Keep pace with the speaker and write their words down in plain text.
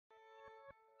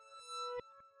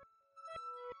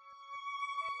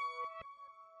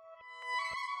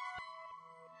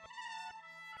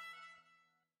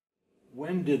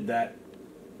When did that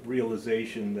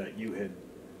realization that you had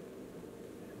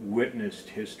witnessed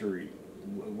history,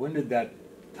 when did that,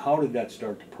 how did that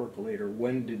start to percolate, or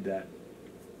when did that?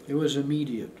 It was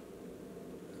immediate.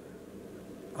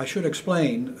 I should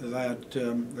explain that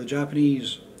the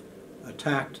Japanese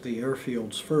attacked the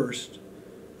airfields first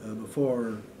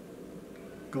before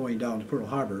going down to Pearl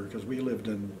Harbor, because we lived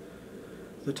in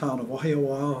the town of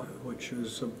Waihawa, which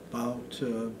is about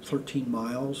 13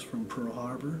 miles from Pearl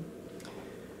Harbor,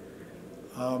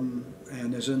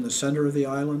 and is in the center of the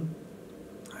island.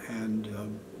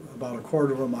 And about a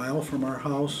quarter of a mile from our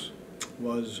house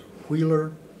was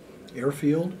Wheeler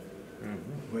Airfield,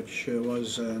 which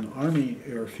was an Army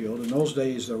airfield. In those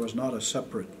days there was not a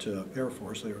separate Air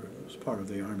Force, it was part of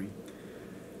the Army.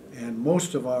 And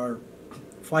most of our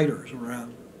fighters were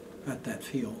at that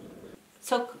field.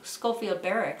 So Schofield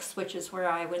Barracks, which is where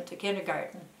I went to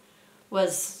kindergarten,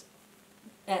 was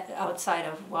outside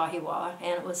of Wahiawa,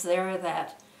 and it was there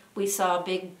that we saw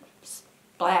big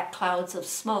black clouds of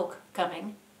smoke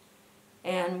coming,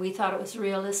 and we thought it was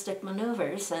realistic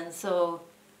maneuvers. And so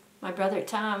my brother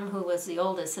Tom, who was the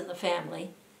oldest in the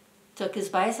family, took his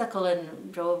bicycle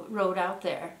and rode out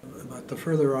there. But the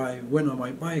further I went on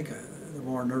my bike, the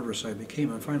more nervous I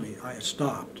became, and finally I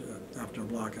stopped after a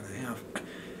block and a half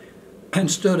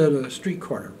and stood at a street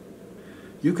corner.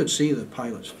 You could see the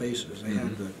pilots' faces. They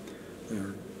had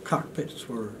their cockpits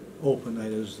were open,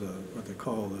 that is what they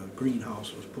call the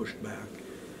greenhouse was pushed back.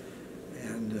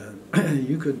 And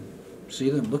you could see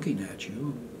them looking at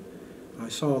you. I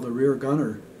saw the rear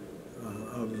gunner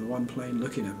of the one plane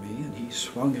looking at me, and he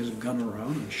swung his gun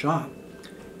around and shot,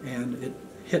 and it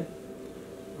hit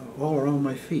all around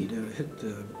my feet. It hit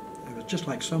it was just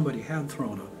like somebody had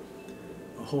thrown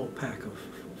a whole pack of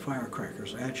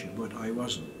firecrackers at you, but I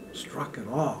wasn't struck at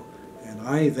all. And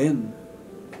I then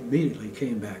immediately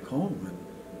came back home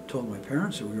and told my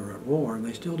parents that we were at war, and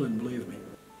they still didn't believe me.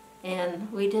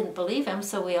 And we didn't believe him,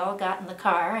 so we all got in the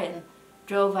car and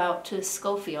drove out to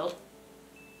Schofield.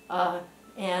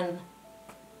 And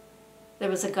there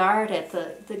was a guard at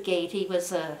the gate. He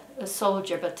was a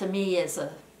soldier, but to me as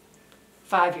a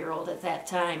 5-year-old at that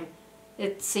time,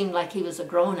 it seemed like he was a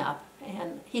grown-up.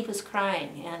 And he was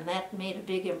crying, and that made a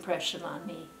big impression on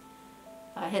me.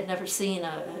 I had never seen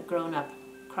a grown-up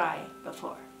cry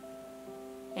before.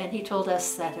 And he told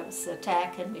us that it was an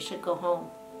attack and we should go home.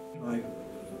 My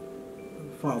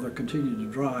father continued to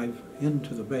drive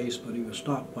into the base, but he was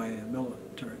stopped by an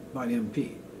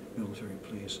MP, military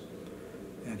police.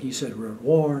 And he said, "We're at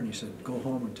war," and he said, "Go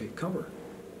home and take cover."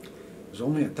 It was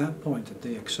only at that point that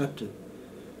they accepted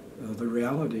the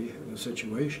reality of the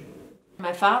situation.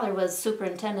 My father was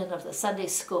superintendent of the Sunday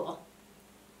school,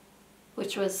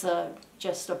 which was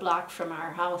just a block from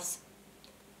our house.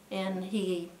 And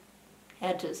he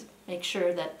had to make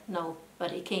sure that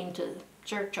nobody came to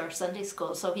church or Sunday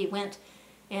school. So he went,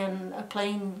 and a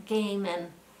plane came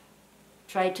and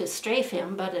tried to strafe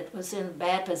him, but it was in a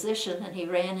bad position, and he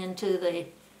ran into the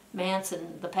manse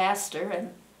and the pastor,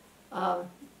 and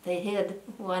they hid,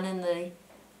 one in the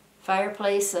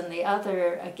fireplace and the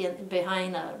other again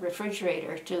behind a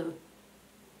refrigerator to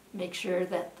make sure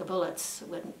that the bullets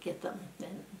wouldn't get them,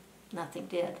 and nothing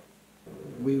did.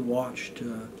 We watched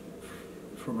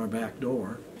from our back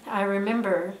door. I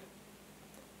remember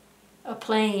a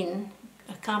plane,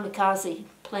 a kamikaze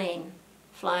plane,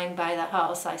 flying by the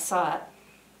house. I saw it.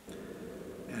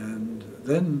 And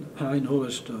then I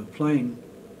noticed a plane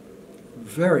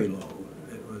very low.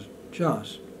 It was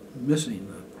just missing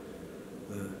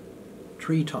the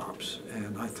treetops,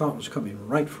 and I thought it was coming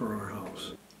right for our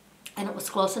house. And it was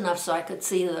close enough so I could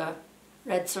see the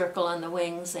red circle on the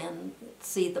wings and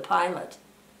see the pilot.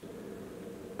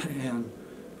 And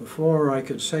before I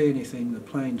could say anything, the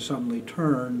plane suddenly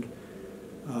turned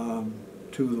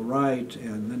to the right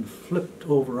and then flipped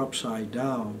over upside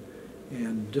down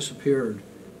and disappeared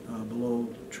below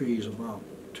trees about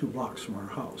 2 blocks from our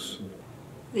house.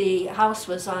 The house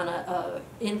was on a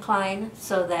incline,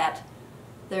 so that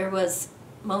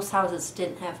most houses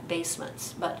didn't have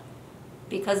basements, but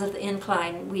because of the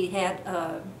incline, we had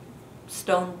a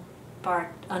stone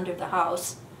part under the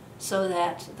house, so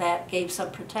that gave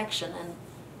some protection. And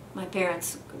my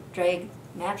parents dragged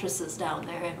mattresses down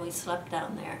there, and we slept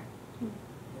down there,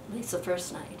 at least the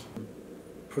first night.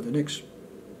 For the next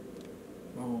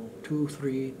 2,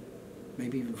 3,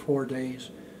 maybe even 4 days,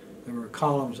 there were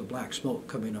columns of black smoke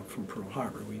coming up from Pearl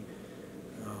Harbor.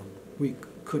 We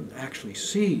couldn't actually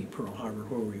see Pearl Harbor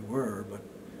where we were, but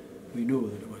we knew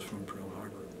that it was from Pearl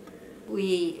Harbor.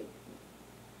 We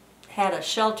had a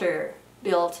shelter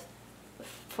built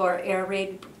for air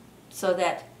raid, so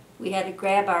that we had to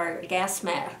grab our gas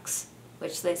masks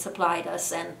which they supplied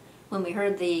us. And when we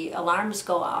heard the alarms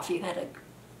go off, you had to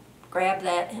grab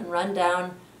that and run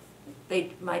down.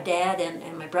 My dad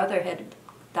and my brother had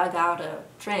dug out a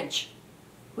trench,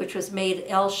 which was made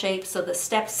L-shaped, so the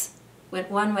steps went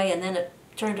one way and then it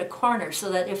turned a corner so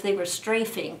that if they were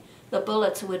strafing, the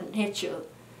bullets wouldn't hit you.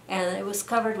 And it was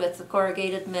covered with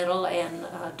corrugated metal and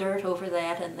dirt over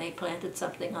that, and they planted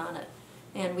something on it.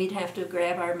 And we'd have to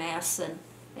grab our masks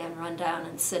and run down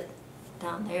and sit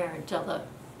down there until the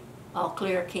all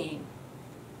clear came.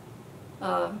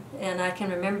 And I can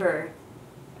remember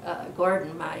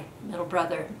Gordon, my middle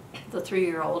brother, the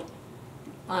 3-year-old,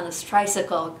 on his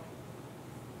tricycle,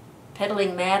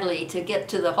 pedaling madly to get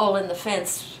to the hole in the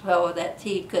fence so that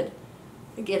he could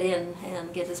get in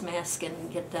and get his mask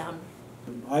and get down.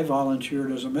 I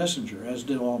volunteered as a messenger, as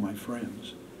did all my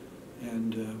friends.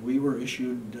 And we were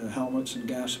issued helmets and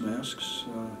gas masks.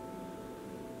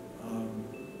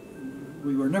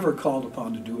 We were never called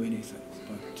upon to do anything,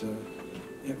 but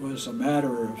it was a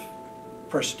matter of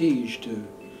prestige to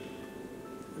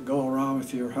go around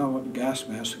with your helmet and gas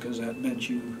mask, because that meant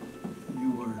you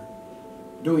were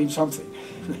doing something.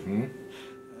 Mm-hmm.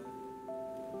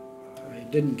 I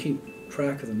didn't keep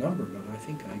track of the number, but I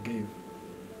think I gave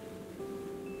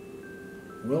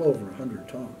well over 100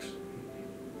 talks.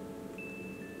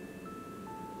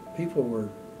 People were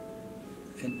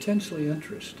intensely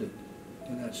interested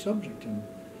in that subject, and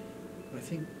I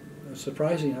think it's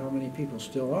surprising how many people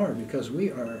still are, because we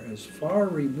are as far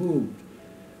removed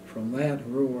from that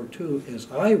in World War II as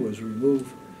I was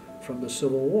removed from the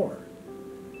Civil War.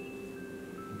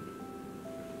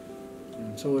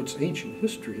 And so it's ancient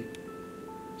history,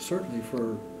 certainly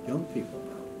for young people.